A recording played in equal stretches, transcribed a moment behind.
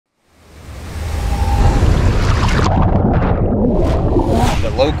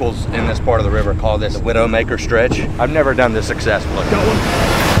locals in this part of the river call this the Widowmaker stretch. I've never done this successfully. Got one.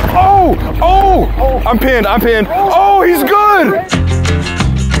 Oh! I'm pinned. Oh, he's good!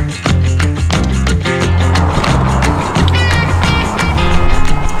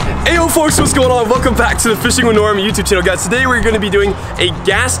 Hey folks, what's going on? Welcome back to the Fishing with Norm YouTube channel, guys. Today we're going to be doing a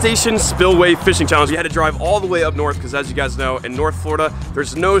gas station spillway fishing challenge. We had to drive all the way up north because, as you guys know, in North Florida,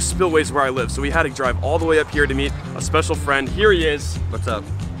 there's no spillways where I live. So we had to drive all the way up here to meet a special friend. Here he is. What's up?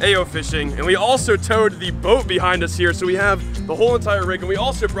 AO Fishing. And we also towed the boat behind us here, so we have the whole entire rig. And we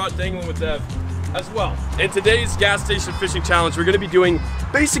also brought Dangling with Dev as well. In today's gas station fishing challenge, we're going to be doing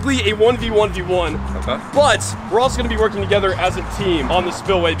basically a 1v1v1. Okay. But we're also going to be working together as a team on the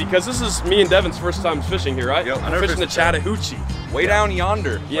spillway because this is me and Devin's first time fishing here, right? Yep. We're fishing the Chattahoochee. Way down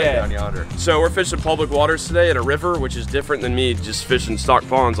yonder. Yeah. Way down yonder. So we're fishing public waters today at a river, which is different than me just fishing stock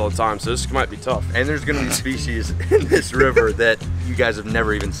ponds all the time. So this might be tough. And there's gonna be species in this river that you guys have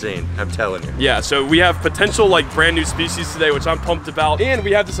never even seen, I'm telling you. Yeah, so we have potential like brand new species today, which I'm pumped about. And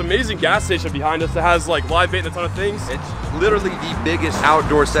we have this amazing gas station behind us that has like live bait and a ton of things. It's literally the biggest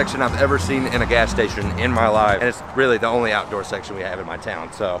outdoor section I've ever seen in a gas station in my life. And it's really the only outdoor section we have in my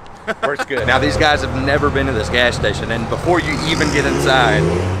town, so works good. Now these guys have never been to this gas station, and before you even get inside,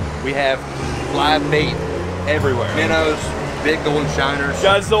 we have live bait everywhere. Minnows, big golden shiners.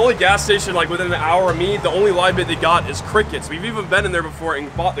 Guys, the only gas station like within an hour of me, the only live bait they got is crickets. We've even been in there before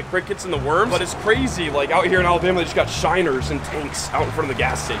and bought the crickets and the worms, but it's crazy. Like out here in Alabama, they just got shiners and tanks out in front of the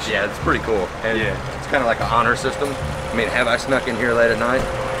gas station. Yeah, it's pretty cool. And yeah, it's kind of like an honor system. I mean, have I snuck in here late at night?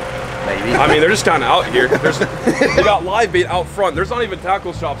 Maybe. I mean, they're just kind of out here. They got live bait out front. There's not even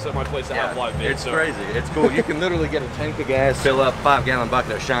tackle shops at my place that have live bait. It's crazy. It's cool. You can literally get a tank of gas, fill up 5-gallon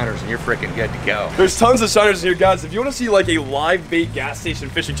bucket of shiners, and you're freaking good to go. There's tons of shiners in here, guys. If you want to see like a live bait gas station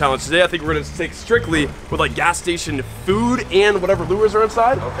fishing challenge today, I think we're going to stick strictly with like gas station food and whatever lures are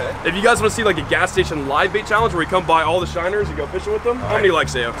inside. Okay. If you guys want to see like a gas station live bait challenge where we come by all the shiners and go fishing with them, how many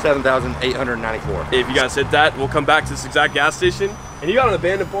likes, AO? 7,894. If you guys hit that, we'll come back to this exact gas station. And you got an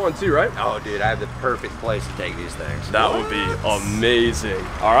abandoned pond too, right? Oh, dude, I have the perfect place to take these things. That would be amazing.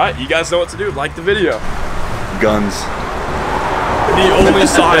 All right, you guys know what to do. Like the video. Guns. The only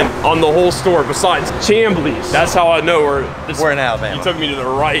sign on the whole store besides Chamblee's. That's how I know we're in Alabama. You took me to the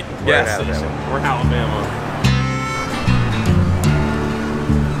right gas station. We're in Alabama.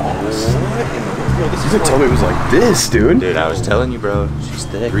 You didn't tell me it was like this, dude. Dude, I was telling you, bro. She's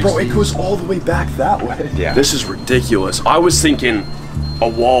thick. Bro, it goes all the way back that way. Yeah. This is ridiculous. I was thinking a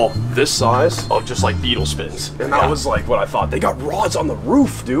wall this size of just like beetle spins. And that was like what I thought. They got rods on the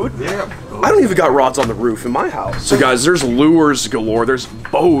roof, dude. Yeah. I don't even got rods on the roof in my house. So guys, there's lures galore. There's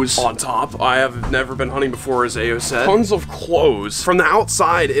bows on top. I have never been hunting before, as AO said. Tons of clothes. From the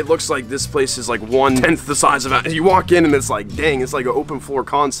outside, it looks like this place is like 1/10 the size of it. You walk in and it's like, dang, it's like an open floor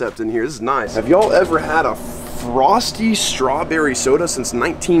concept in here. This is nice. Have y'all ever had a frosty strawberry soda since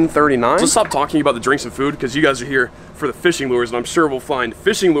 1939? Let's stop talking about the drinks and food because you guys are here for the fishing lures, and I'm sure we'll find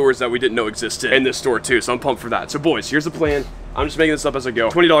fishing lures that we didn't know existed in this store too, so I'm pumped for that. So boys, here's the plan. I'm just making this up as I go.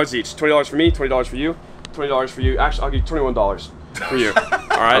 $20 each. $20 for me, $20 for you, $20 for you. Actually, I'll give you $21 for you.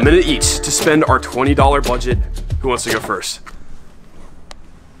 All right, a minute each to spend our $20 budget. Who wants to go first?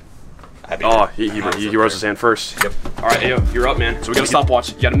 Oh, he rose his hand first. Yep. All right, Ayo, you're up, man. So we got a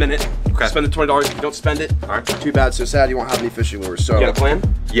stopwatch. You got a minute. Okay. Spend the $20. If you don't spend it, all right. Too bad, so sad. You won't have any fishing lures. So you got a plan?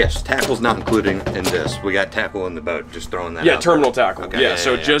 Yes, tackle's not including in this. We got tackle in the boat. Just throwing that. Yeah, out terminal there. tackle. Okay. Yeah,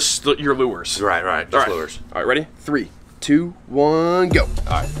 so just your lures. Right. Just lures. All right, ready? 3, 2, 1, go. All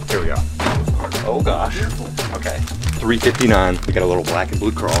right, here we go. Oh gosh. Okay. $3.59. We got a little black and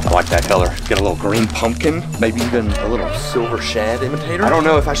blue crawl. I like that color. Got a little green pumpkin, maybe even a little silver shad imitator. I don't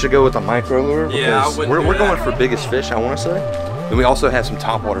know if I should go with a micro lure. Yeah, I wouldn't. We're going for biggest fish, I want to say. Then we also have some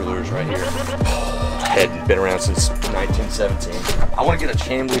topwater lures right here. Hadn't been around since 1917. I want to get a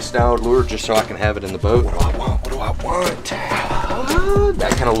Chamblee style lure just so I can have it in the boat. What do I want?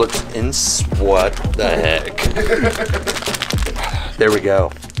 That kind of looks what the heck? There we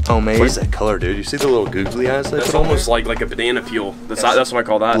go. Homemade. What is that color, dude? You see the little googly eyes? That's almost like a banana peel. That's what I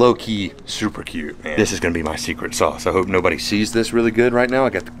call that. Low key, super cute, man. This is gonna be my secret sauce. I hope nobody sees this really good right now. I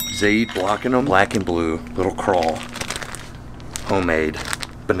got the Zaid blocking them. Black and blue, little crawl. Homemade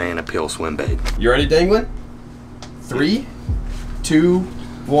banana peel swim bait. You ready, Dangling? 3, 2,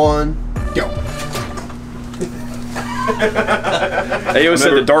 1, go. Ayo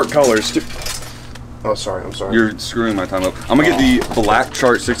said the dark colors. Oh, sorry, I'm sorry. You're screwing my time up. I'm gonna get the black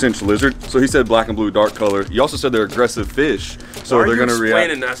chart 6-inch lizard. So he said black and blue, dark color. You also said they're aggressive fish, so they're gonna react.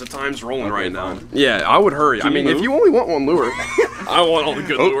 Explaining as the time's rolling right now. Yeah, I would hurry. I mean, if you only want one lure, I want all the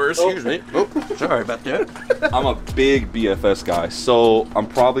good lures. Excuse me. Oh, sorry about that. I'm a big BFS guy, so I'm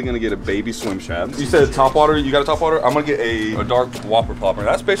probably gonna get a baby swim shad. You said top water. You got a top water? I'm gonna get a dark whopper plopper.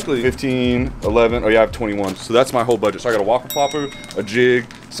 That's basically 15, 11. Oh yeah, I have 21. So that's my whole budget. So I got a whopper plopper, a jig,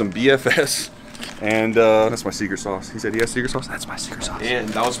 some BFS. And that's my secret sauce. He said he has secret sauce. That's my secret sauce. And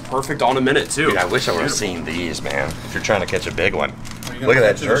that was perfect on a minute too. Dude, I wish I would have seen these, man. If you're trying to catch a big one. Look at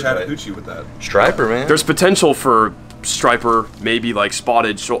that jerk. With that. Striper, man. There's potential for striper, maybe like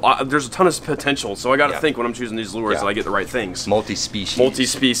spotted. There's a ton of potential. So I got to think when I'm choosing these lures that I get the right things. Multi-species.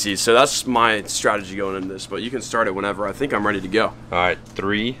 Multi-species. So that's my strategy going into this. But you can start it whenever. I think I'm ready to go. All right,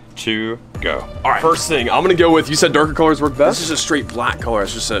 3, 2, go. All right. First thing, I'm gonna go with. You said darker colors work best. This is a straight black color.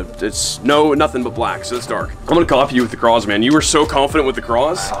 It's just nothing but black. So it's dark. I'm gonna copy you with the craws, man. You were so confident with the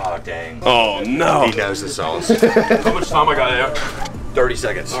craws. Oh dang. Oh no. He knows the sauce. How much time I got here? 30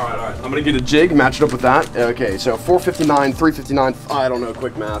 seconds. All right. I'm gonna get a jig, match it up with that. Okay, so 459, 359. I don't know,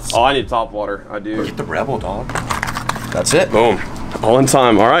 quick math. Oh, I need top water. I do. Get the Rebel, dog. That's it. Boom. All in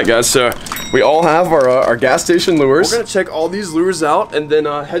time. All right, guys. So we all have our gas station lures. We're gonna check all these lures out and then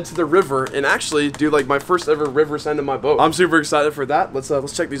head to the river and actually do like my first ever river send in my boat. I'm super excited for that. Let's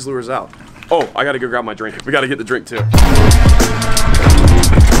check these lures out. Oh, I gotta go grab my drink. We gotta get the drink too.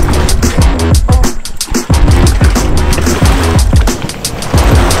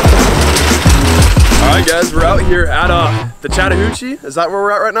 Alright guys, we're out here at the Chattahoochee. Is that where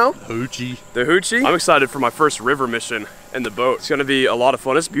we're at right now? Hoochie. The Hoochie? I'm excited for my first river mission in the boat. It's gonna be a lot of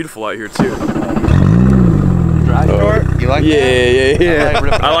fun. It's beautiful out here too. Dry start? You like that? Yeah.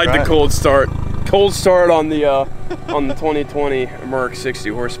 I like the cold start. Cold start on the 2020 Merc 60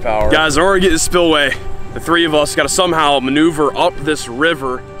 horsepower. Guys, in order to get to Spillway, the three of us gotta somehow maneuver up this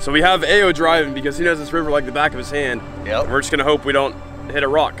river. So we have Ao driving because he knows this river like the back of his hand. Yep. We're just gonna hope we don't hit a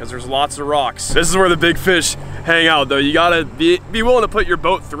rock because there's lots of rocks. This is where the big fish hang out though. You gotta be willing to put your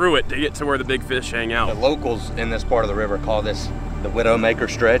boat through it to get to where the big fish hang out. The locals in this part of the river call this the Widowmaker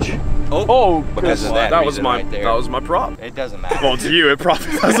stretch. Oh, because of that was my right there. That was my prop. It doesn't matter. Well, to you it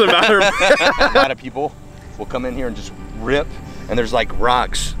probably doesn't matter. A lot of people will come in here and just rip, and there's like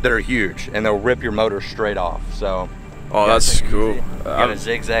rocks that are huge and they'll rip your motor straight off. So that's cool. You gotta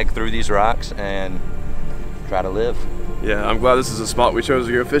zigzag through these rocks and try to live. Yeah, I'm glad this is a spot we chose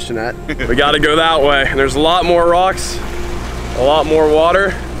to go fishing at. We gotta go that way. And there's a lot more rocks, a lot more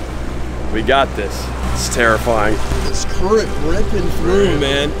water. We got this. It's terrifying. This current ripping through,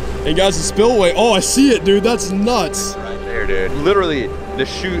 man. And guys, the spillway. Oh, I see it, dude. That's nuts. Right there, dude. Literally, the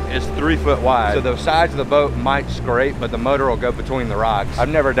chute is 3 foot wide. So the sides of the boat might scrape, but the motor will go between the rocks. I've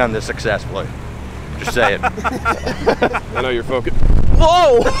never done this successfully. Just saying. I know you're focused.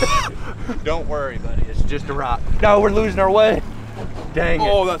 Whoa! Don't worry, buddy. It's just a rock. No, we're losing our way. Dang it.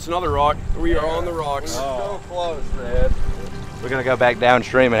 Oh, that's another rock. We are on the rocks. Oh. So close, man. We're gonna go back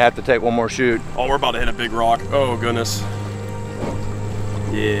downstream and have to take one more shoot. Oh, we're about to hit a big rock. Oh, goodness.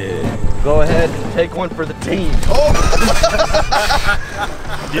 Yeah. Go ahead and take one for the team. Oh!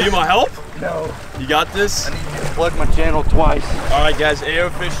 You need my help? No. You got this? I need you to plug my channel twice. All right, guys. AO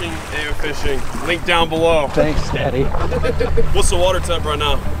Fishing, AO Fishing. Link down below. Thanks, Daddy. What's the water temp right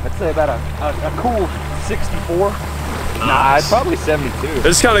now? I'd say about a cool 64. Nah, it's probably 72.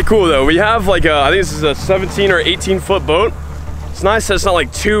 It's kind of cool though. We have like I think this is a 17 or 18 foot boat. It's nice that it's not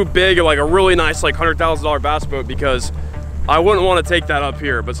like too big or like a really nice like $100,000 bass boat because I wouldn't want to take that up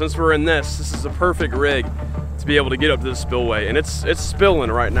here. But since we're in this is a perfect rig to be able to get up to the spillway, and it's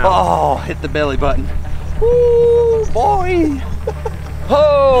spilling right now. Oh, hit the belly button. Woo, boy.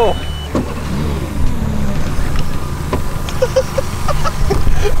 Oh.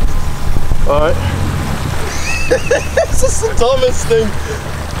 All right. This is the dumbest thing.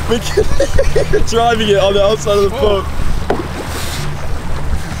 You're driving it on the outside of the boat.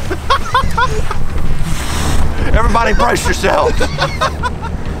 Everybody brace yourselves.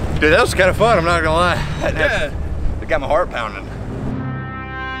 Dude, that was kind of fun, I'm not gonna lie. Yeah. It got my heart pounding.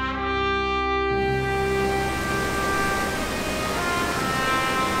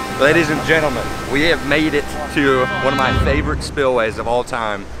 Ladies and gentlemen, we have made it to one of my favorite spillways of all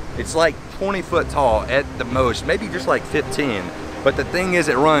time. It's like 20 foot tall at the most, maybe just like 15. But the thing is,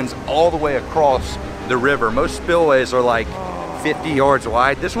 it runs all the way across the river. Most spillways are like 50 yards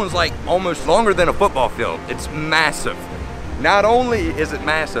wide. This one's like almost longer than a football field. It's massive. Not only is it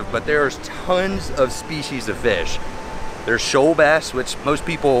massive, but there's tons of species of fish. There's shoal bass, which most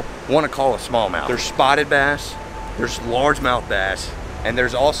people want to call a smallmouth. There's spotted bass, there's largemouth bass, and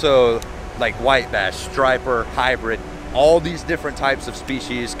there's also like white bass, striper, hybrid, all these different types of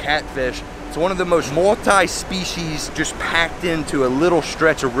species, catfish. It's one of the most multi-species just packed into a little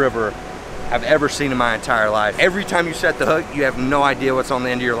stretch of river I've ever seen in my entire life. Every time you set the hook, you have no idea what's on the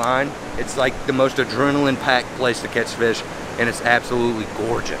end of your line. It's like the most adrenaline-packed place to catch fish, and it's absolutely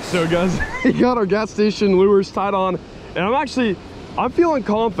gorgeous. So guys, we got our gas station lures tied on, and I'm feeling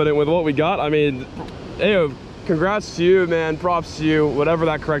confident with what we got. I mean, hey, congrats to you, man. Props to you, whatever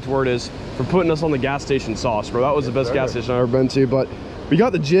that correct word is, for putting us on the gas station sauce, bro. That was the best gas station I've ever been to, but we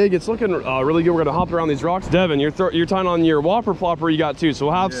got the jig. It's looking really good. We're gonna hop around these rocks. Devin, you're tying on your whopper plopper you got too. So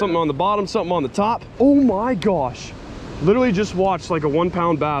we'll have something on the bottom, something on the top. Oh my gosh. Literally just watched like a 1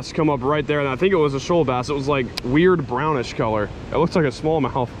 pound bass come up right there. And I think it was a shoal bass. It was like weird brownish color. It looks like a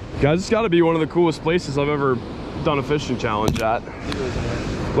smallmouth. Guys, it's gotta be one of the coolest places I've ever done a fishing challenge at.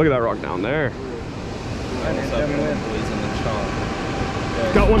 Look at that rock down there.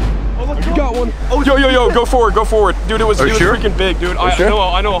 Got one. You got one. Oh, yo, go forward, go forward. Dude, it was freaking big, dude. I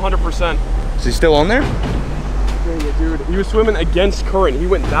know 100%. Is he still on there? Dang it, dude. He was swimming against current. He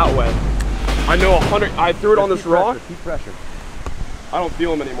went that way. I know 100. I threw it on this rock. Keep pressure. I don't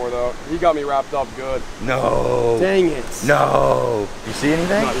feel him anymore, though. He got me wrapped up good. No. Dang it. No. You see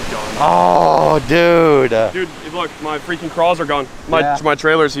anything? No, he's gone. Oh, dude. Dude, look, my freaking craws are gone. My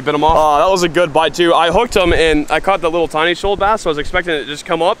trailers, he bit them off. Oh, that was a good bite, too. I hooked him, and I caught the little tiny shoal bass, so I was expecting it to just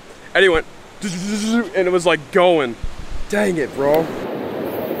come up. And he went, and it was like going. Dang it, bro.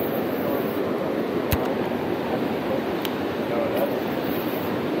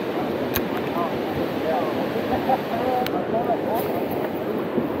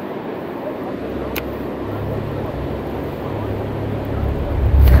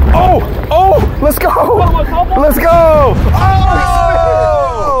 Oh, let's go. Let's go.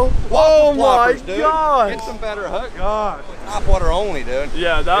 Oh my gosh. Get some better hook. God. Top water only, dude.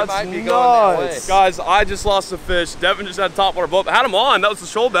 Yeah, that's nuts. Guys, I just lost a fish. Devin just had a top water blow up. Had him on. That was the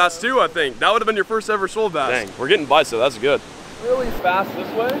shoal bass too, I think. That would have been your first ever shoal bass. Dang, we're getting bites though. That's good. Really fast this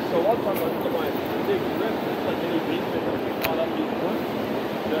way. So a lot of times I put my big grip, it's like any bait fish that gets caught up easily.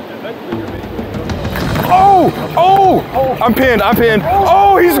 Eventually you're basically I'm pinned.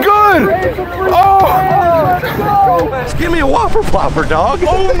 Oh, he's good. Oh. Just give me a whopper flopper, dog.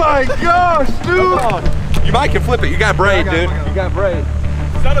 Oh my gosh, dude. You might can flip it. You got braid, dude. You got braid.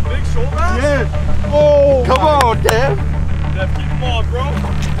 Is that a big shoal bass? Yeah. Oh, come on, Dev. Dev, keep him on, bro.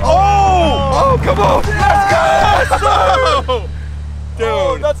 Oh, come on. Let's go. Dude,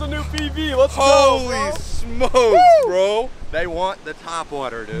 oh, that's a new PB. Let's go. Holy smokes, bro. They want the top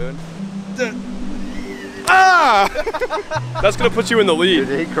water, dude. That's gonna put you in the lead.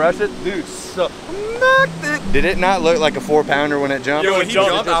 Did he crush it? Dude, knocked it. Did it not look like a 4-pounder when it jumped? Yeah, when he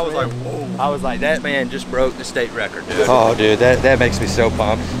jumped, I was like, whoa. I was like, that man just broke the state record, dude. Oh, dude, that makes me so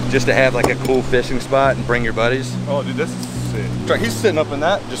pumped. Just to have like a cool fishing spot and bring your buddies. Oh, dude, this is sick. He's sitting up in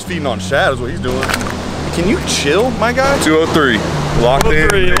that, just feeding on shad is what he's doing. Can you chill, my guy? 203. Locked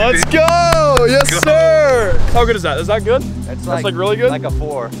in. Let's go. Yes, sir. How good is that? Is that good? That's like really good? Like a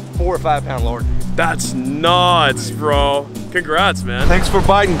 4 or 5 pound lure. That's nuts, bro. Congrats, man. Thanks for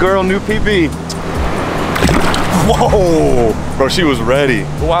biting, girl. New PB. Whoa. Bro, she was ready.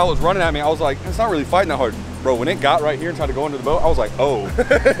 While it was running at me, I was like, it's not really fighting that hard. Bro, when it got right here and tried to go into the boat, I was like, oh.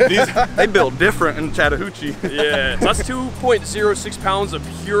 They build different in Chattahoochee. Yeah, so that's 2.06 pounds of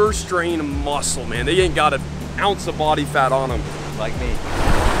pure strain muscle, man. They ain't got an ounce of body fat on them. Like me. If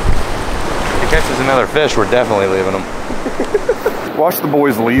he catches another fish, we're definitely leaving him. Watch the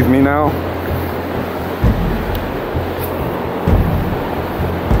boys leave me now.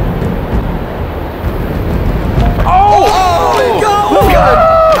 Oh! Let's go!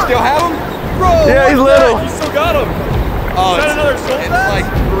 You still have him? Bro, yeah, he's little. You still got him. Oh, is that another shoal bass? It's like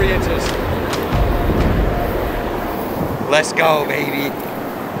 3 inches. Let's go, baby.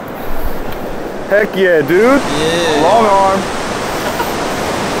 Heck yeah, dude. Yeah. Long arm.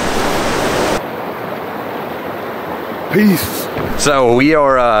 Peace. So we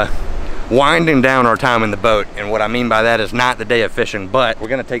are winding down our time in the boat, and what I mean by that is not the day of fishing, but we're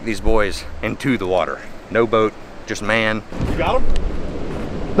gonna take these boys into the water. No boat, just man. You got him?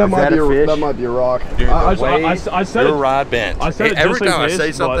 That might be a rock. Dude, I said your rod bent. I said it every just in time case, I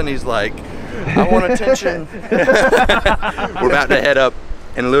say something, he's like, I want attention. We're about to head up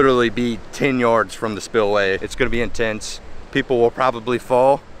and literally be 10 yards from the spillway. It's gonna be intense. People will probably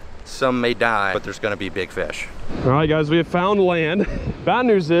fall. Some may die, but there's gonna be big fish. All right, guys, we have found land. Bad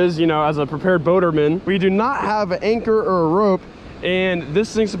news is, you know, as a prepared boaterman, we do not have an anchor or a rope, and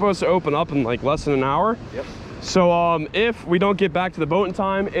this thing's supposed to open up in like less than an hour. Yep. So if we don't get back to the boat in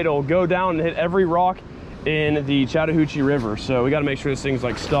time, it'll go down and hit every rock in the Chattahoochee River. So we got to make sure this thing's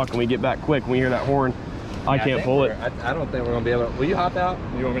like stuck and we get back quick. When we hear that horn, I can't pull it. I don't think we're gonna be able to. Will you hop out?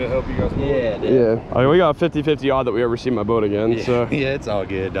 You want me to help you guys pull it? Yeah. I mean, we got 50-50 odd that we ever see my boat again. Yeah. So Yeah, it's all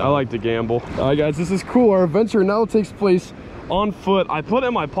good. I like to gamble. All right, guys, this is cool. Our adventure now takes place on foot. I put it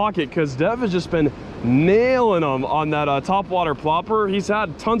in my pocket because Dev has just been nailing them on that topwater plopper. He's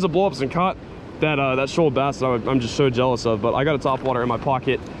had tons of blowups and caught that shoal bass that I'm just so jealous of. But I got a topwater in my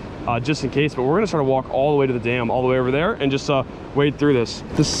pocket just in case. But we're gonna try to walk all the way to the dam, all the way over there, and just wade through this.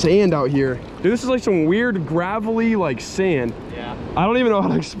 The sand out here, dude, this is like some weird gravelly like sand. Yeah. I don't even know how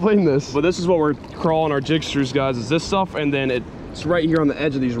to explain this, but this is what we're crawling our jig screws, guys, is this stuff, and then it's right here on the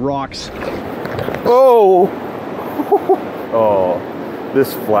edge of these rocks. Oh! Oh,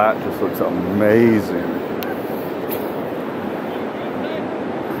 this flat just looks amazing.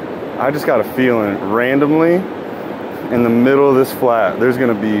 I just got a feeling randomly in the middle of this flat, there's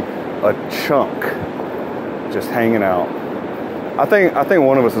gonna be a chunk just hanging out. I think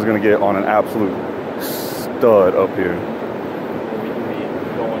one of us is gonna get on an absolute stud up here.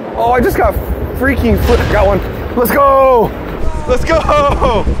 Oh, I just got freaking got one. Let's go! Let's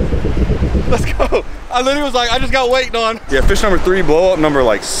go! Let's go! I literally was like, I just got waited on. Yeah, fish number 3, blow up number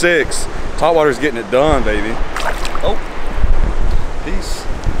like 6. Topwater's getting it done, baby. Oh, peace.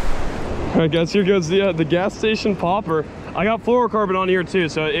 All right, guys, here goes the gas station popper. I got fluorocarbon on here too,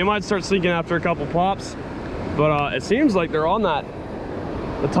 so it might start sinking after a couple pops. But it seems like they're on the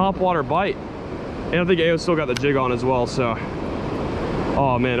topwater bite. And I think AO still got the jig on as well, so.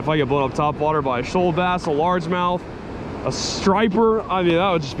 Oh man, if I get blown up topwater by a shoal bass, a largemouth, a striper, I mean,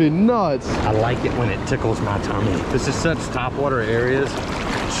 that would just be nuts. I like it when it tickles my tummy. This is such topwater areas,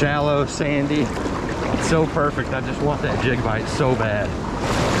 shallow, sandy. It's so perfect. I just want that jig bite so bad.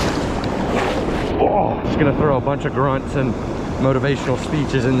 Oh, just gonna throw a bunch of grunts and motivational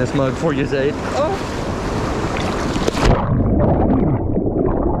speeches in this mug for you, Zaid. Oh.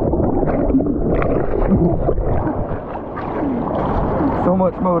 So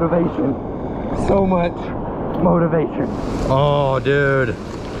much motivation. So much motivation. Oh, dude.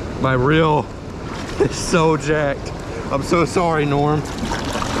 My reel is so jacked. I'm so sorry, Norm.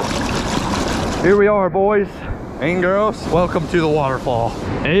 Here we are, boys and girls. Welcome to the waterfall.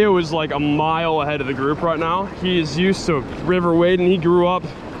 AO is like a mile ahead of the group right now. He is used to river wading. He grew up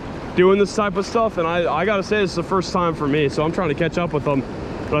doing this type of stuff, and I gotta say, this is the first time for me, so I'm trying to catch up with him.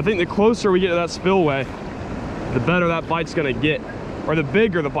 But I think the closer we get to that spillway, the better that bite's gonna get, or the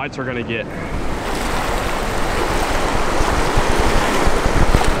bigger the bites are gonna get.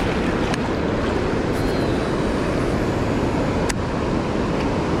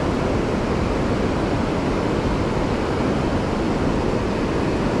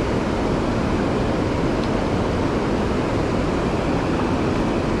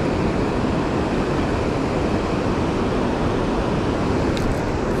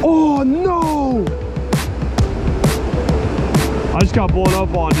 Oh no! I just got blown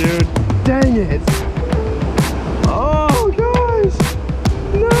up on, dude. Dang it! Oh, guys!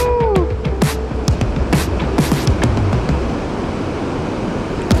 No!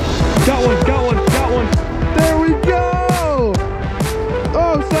 Got one, got one, got one! There we go!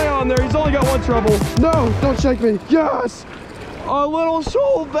 Oh, stay on there. He's only got one trouble. No, don't shake me. Yes! A little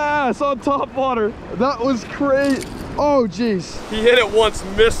shoal bass on top water. That was great. Oh, geez. He hit it once,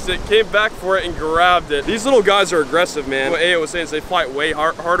 missed it, came back for it, and grabbed it. These little guys are aggressive, man. What AO was saying is they fight way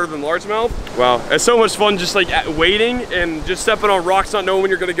harder than largemouth. Wow, it's so much fun just like wading and just stepping on rocks, not knowing when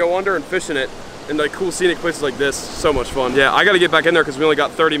you're gonna go under, and fishing it in like cool scenic places like this. So much fun. Yeah, I gotta get back in there because we only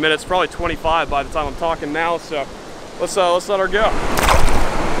got 30 minutes, probably 25 by the time I'm talking now, so let's let her go.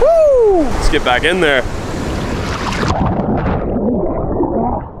 Woo! Let's get back in there.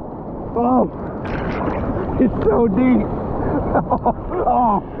 Oh. It's so deep.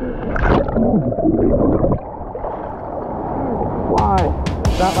 Oh. Why?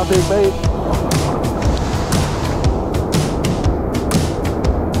 Not my big bait.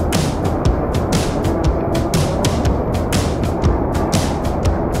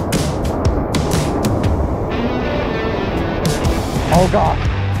 Oh gosh.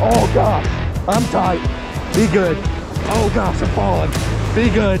 Oh gosh. I'm tight. Be good. Oh gosh, I'm falling. Be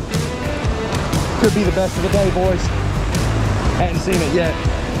good. Could be the best of the day, boys. Hadn't seen it yet.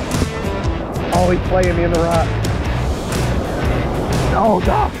 Oh, he's playing me in the rock. Oh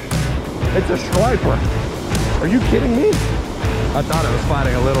gosh, it's a striper. Are you kidding me? I thought it was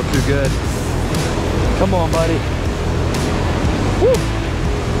fighting a little too good. Come on, buddy. Woo.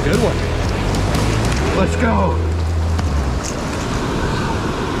 Good one. Let's go.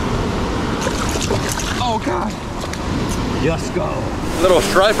 Oh God. Let's go. Little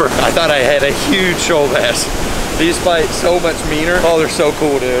striper. I thought I had a huge shoal bass. These fight so much meaner. Oh, they're so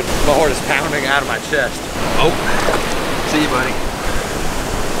cool, dude. My heart is pounding out of my chest. Oh, see you, buddy.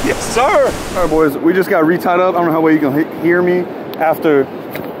 Yes, sir. All right, boys, we just got retied up. I don't know how well you can hear me after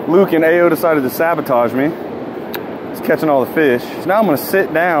Luke and Ao decided to sabotage me. It's catching all the fish. So now I'm gonna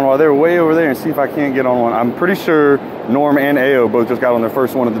sit down while they're way over there and see if I can't get on one. I'm pretty sure Norm and Ao both just got on their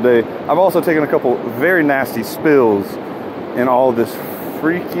first one of the day. I've also taken a couple very nasty spills in all of this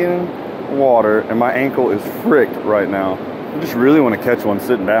freaking water, and my ankle is fricked right now. I just really want to catch one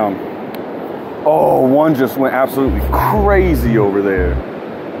sitting down. Oh, one just went absolutely crazy over there.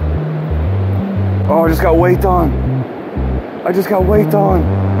 Oh, I just got weight on. I just got weight on.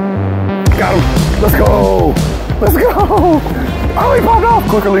 Got him. Let's go. Let's go. Oh, he popped off.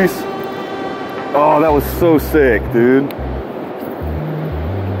 Quick release. Oh, that was so sick, dude.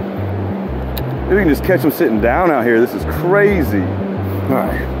 If you can just catch him sitting down out here, this is crazy. All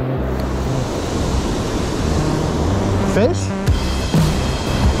right. Fish?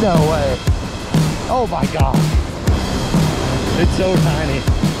 No way. Oh my God. It's so tiny.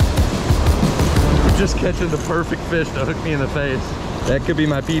 I'm just catching the perfect fish to hook me in the face. That could be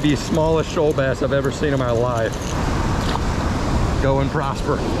my PB's smallest shoal bass I've ever seen in my life. Go and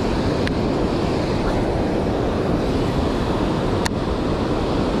prosper.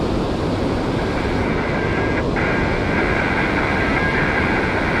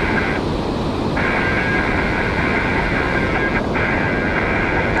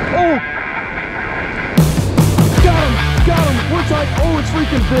 Oh, it's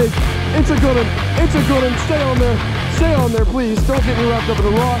freaking big. It's a good one. It's a good one. Stay on there. Stay on there, please. Don't get me wrapped up in a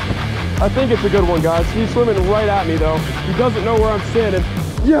rock. I think it's a good one, guys. He's swimming right at me, though. He doesn't know where I'm standing.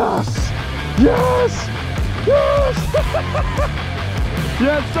 Yes! Yes! Yes!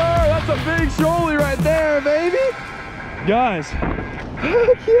 Yes, sir! That's a big shoalie right there, baby! Guys.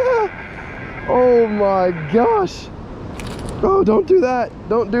 Heck yeah! Oh, my gosh. Oh, don't do that.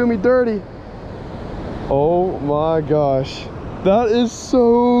 Don't do me dirty. Oh, my gosh. That is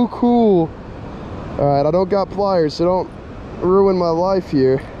so cool. All right, I don't got pliers, so don't ruin my life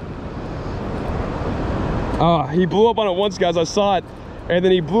here. He blew up on it once, guys. I saw it, and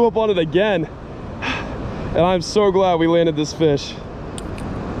then he blew up on it again. And I'm so glad we landed this fish.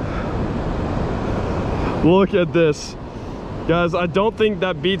 Look at this. Guys, I don't think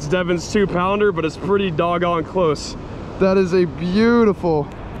that beats Devin's 2-pounder, but it's pretty doggone close. That is a beautiful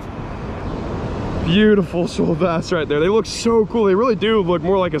shoal bass right there. They look so cool. They really do look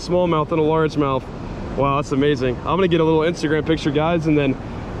more like a smallmouth than a largemouth. Wow, that's amazing. I'm gonna get a little Instagram picture, guys, and then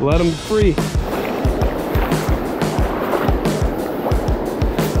let them free.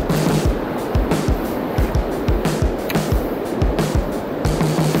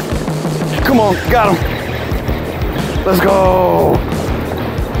 Come on, got him. Let's go.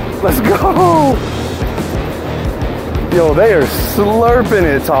 Let's go. Yo, they are slurping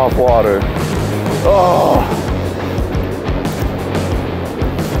it top water. Oh.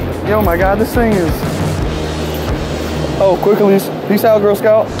 Yo, my God, this thing is. Oh, quick release. Peace out, Girl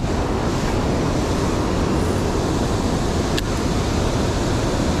Scout.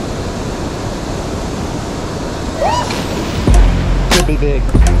 Could be big.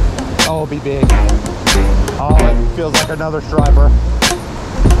 Oh, it'll be big. Oh, it feels like another striper.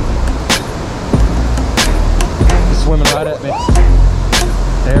 He's swimming right at me.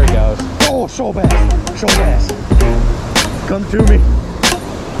 There he goes. Oh, shoal bass. Shoal bass. Come to me.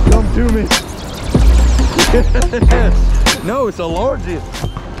 Come to me. Yes. No, it's a largie.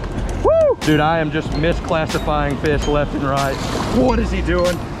 Woo! Dude, I am just misclassifying fish left and right. What is he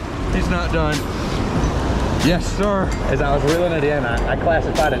doing? He's not done. Yes, sir. As I was reeling it in, I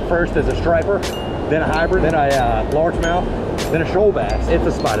classified it first as a striper, then a hybrid, then a largemouth, then a shoal bass. It's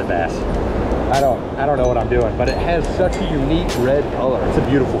a spotted bass. I don't know what I'm doing, but it has such a unique red color. It's a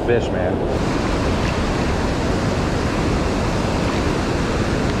beautiful fish, man.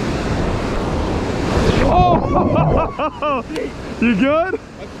 Oh! You good?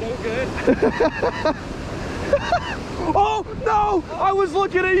 I'm so good. Oh, no! I was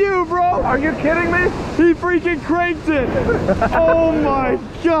looking at you, bro! Are you kidding me? He freaking cranked it! Oh my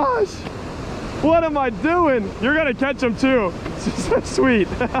gosh! What am I doing? You're gonna catch him too. Sweet.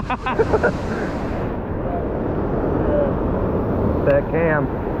 That cam.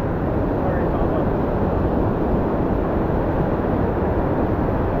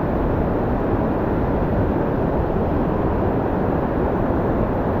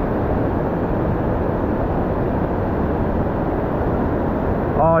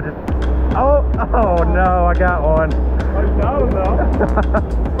 Oh no, I got one. I got him though.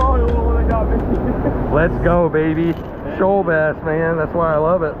 Probably the one that got me. Let's go, baby. shoal bass, man. That's why I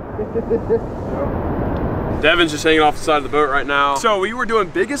love it. Devin's just hanging off the side of the boat right now. So we were doing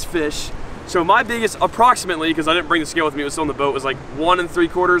biggest fish. So my biggest, approximately, because I didn't bring the scale with me, it was still on the boat, was like 1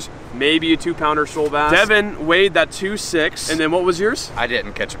 3/4, maybe a 2-pounder shoal bass. Devin weighed that 2.6, and then what was yours? I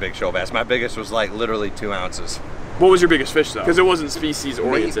didn't catch a big shoal bass. My biggest was like literally 2 ounces. What was your biggest fish though? Because it wasn't species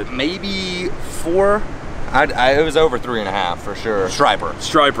oriented. Maybe 4. It was over 3.5 for sure. Striper.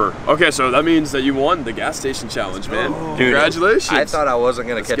 Striper. Okay, so that means that you won the gas station challenge, man. Dude, congratulations. I thought I wasn't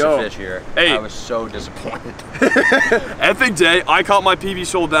gonna catch a fish here. Hey. I was so disappointed. Epic day. I caught my PB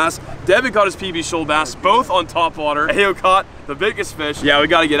shoal bass. Devin caught his PB shoal bass, both on top water. Ayo caught the biggest fish. Yeah, we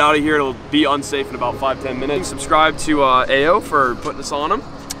gotta get out of here. It'll be unsafe in about 5-10 minutes. Subscribe to Ayo for putting us on him.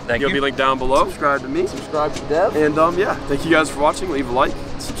 Thank you. He'll be linked down below. Subscribe to me. Subscribe to Dev. And yeah, thank you guys for watching. Leave a like,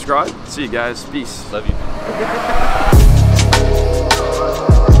 subscribe. See you guys. Peace. Love you.